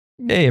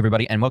Hey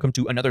everybody, and welcome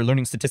to another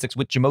Learning Statistics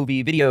with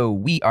Jamovi video.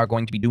 We are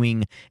going to be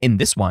doing, in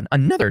this one,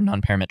 another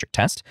non-parametric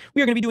test.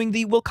 We are going to be doing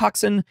the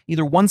WILCOXON,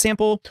 either one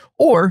sample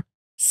or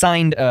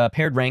signed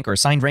paired rank or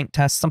signed rank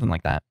test, something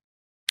like that.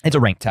 It's a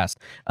rank test.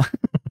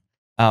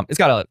 It's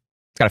got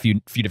a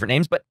few different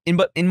names, but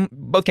in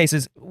both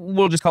cases,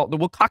 we'll just call it the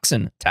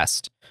WILCOXON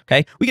test.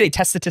 Okay, we get a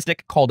test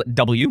statistic called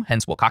W,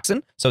 hence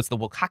WILCOXON. So it's the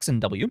WILCOXON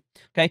W.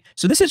 Okay,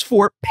 so this is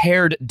for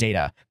paired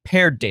data.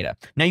 Paired data.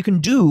 Now you can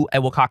do a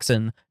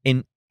WILCOXON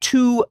in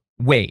two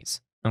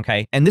ways,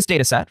 okay? And this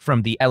data set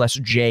from the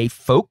LSJ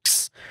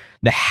folks,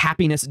 the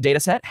happiness data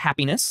set,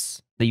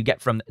 happiness that you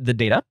get from the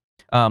data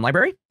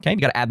library, okay? You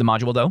got to add the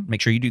module though. Make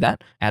sure you do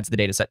that. Adds the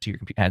data set to your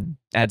computer,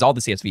 adds all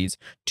the CSVs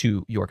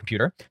to your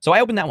computer. So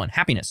I opened that one,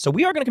 happiness. So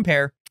we are going to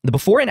compare the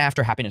before and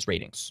after happiness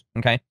ratings,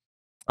 okay?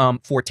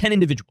 For 10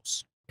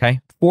 individuals,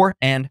 okay? Before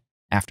and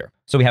after.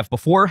 So we have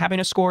before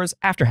happiness scores,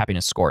 after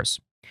happiness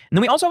scores. And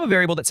then we also have a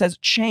variable that says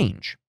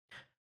change.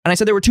 And I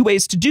said there were two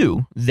ways to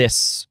do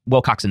this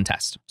WILCOXON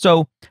test.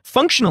 So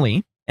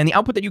functionally, and the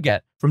output that you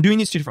get from doing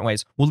these two different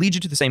ways will lead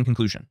you to the same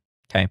conclusion,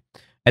 okay?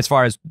 As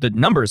far as the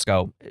numbers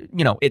go,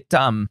 you know, it's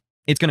going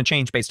to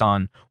change based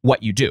on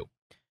what you do,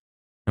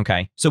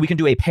 okay? So we can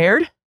do a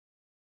paired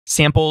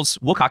samples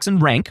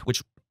WILCOXON rank,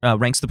 which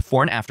ranks the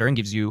before and after and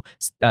gives you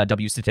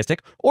W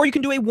statistic, or you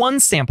can do a one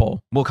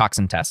sample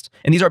WILCOXON test.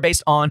 And these are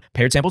based on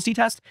paired samples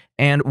t-test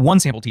and one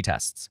sample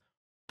t-tests.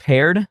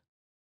 Paired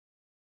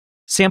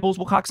samples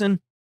WILCOXON,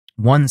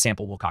 one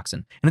sample WILCOXON.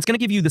 And it's going to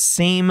give you the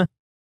same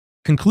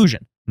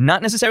conclusion.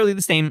 Not necessarily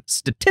the same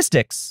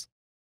statistics,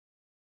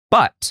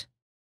 but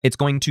it's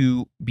going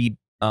to be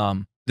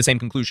the same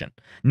conclusion.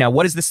 Now,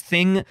 what is this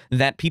thing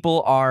that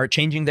people are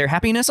changing their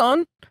happiness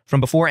on from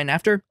before and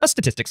after? A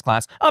statistics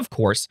class, of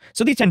course.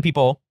 So these 10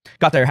 people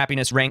got their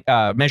happiness rank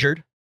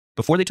measured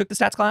before they took the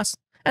stats class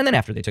and then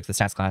after they took the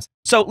stats class.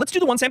 So let's do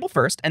the one sample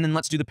first, and then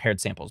let's do the paired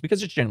samples,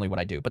 because it's generally what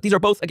I do. But these are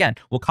both, again,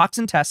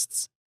 WILCOXON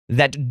tests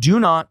that do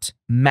not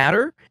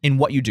matter in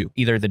what you do,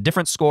 either the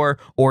difference score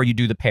or you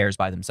do the pairs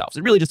by themselves.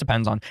 It really just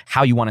depends on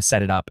how you want to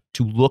set it up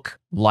to look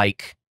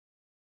like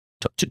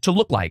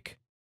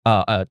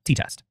a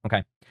t-test,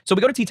 okay? So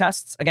we go to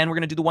t-tests. Again, we're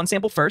going to do the one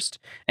sample first,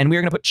 and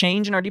we're going to put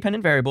change in our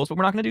dependent variables, but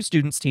we're not going to do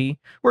students t.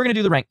 We're going to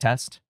do the rank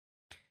test.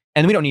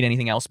 And we don't need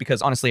anything else,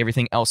 because honestly,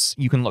 everything else,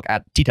 you can look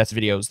at t-test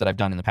videos that I've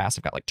done in the past.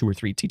 I've got like 2 or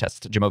 3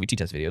 Jamovi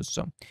t-test videos,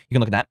 so you can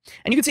look at that.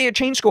 And you can see a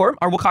change score,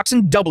 our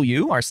WILCOXON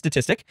W, our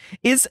statistic,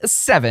 is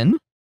 7,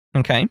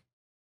 okay?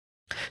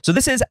 So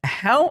this is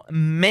how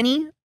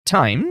many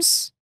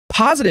times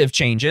positive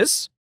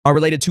changes are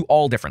related to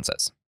all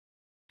differences,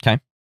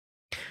 okay?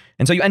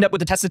 And so you end up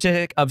with a test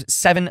statistic of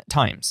 7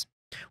 times.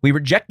 We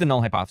reject the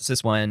null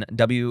hypothesis when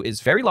W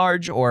is very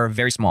large or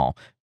very small.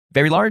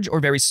 Very large or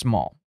very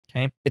small.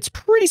 Okay, it's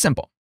pretty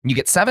simple. You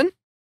get 7,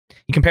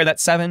 you compare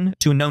that 7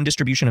 to a known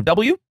distribution of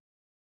W,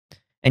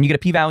 and you get a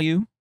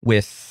p-value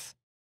with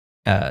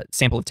a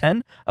sample of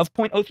 10 of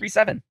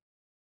 0.037.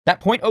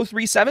 That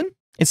 0.037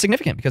 is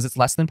significant because it's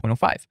less than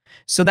 0.05.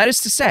 So that is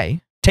to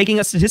say, taking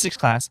a statistics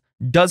class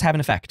does have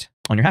an effect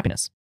on your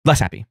happiness. Less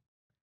happy.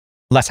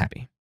 Less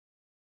happy.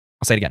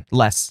 I'll say it again.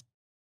 Less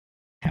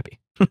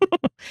happy.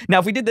 Now,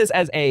 if we did this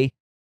as a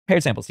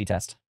paired samples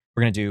t-test,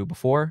 we're going to do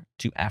before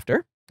to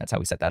after. That's how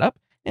we set that up.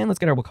 And let's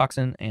get our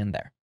WILCOXON and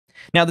there.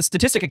 Now, the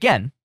statistic,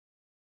 again,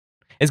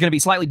 is going to be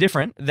slightly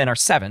different than our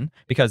 7,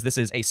 because this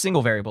is a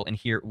single variable, and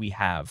here we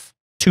have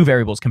 2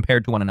 variables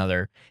compared to one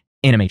another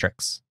in a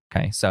matrix.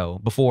 Okay, so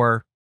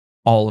before,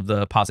 all of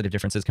the positive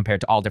differences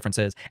compared to all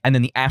differences, and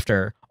then the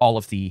after, all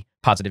of the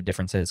positive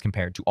differences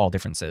compared to all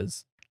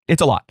differences.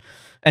 It's a lot.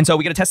 And so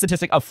we get a test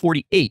statistic of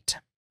 48.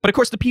 But of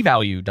course, the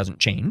p-value doesn't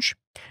change,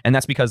 and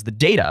that's because the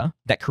data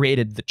that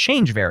created the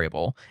change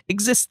variable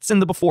exists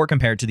in the before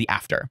compared to the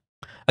after.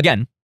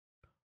 Again,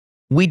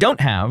 we don't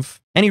have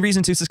any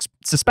reason to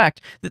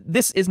suspect that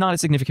this is not a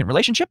significant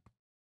relationship,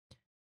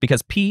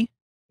 because p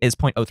is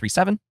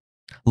 0.037,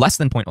 less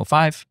than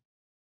 0.05.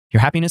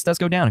 Your happiness does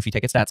go down if you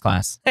take a stats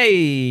class.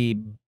 Hey,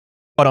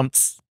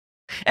 but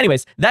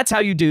anyways, that's how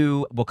you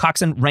do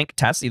WILCOXON rank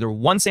tests, either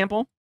one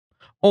sample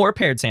or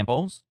paired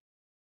samples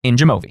in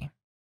Jamovi.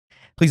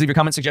 Please leave your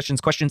comments,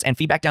 suggestions, questions, and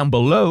feedback down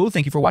below.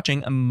 Thank you for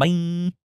watching. Bye.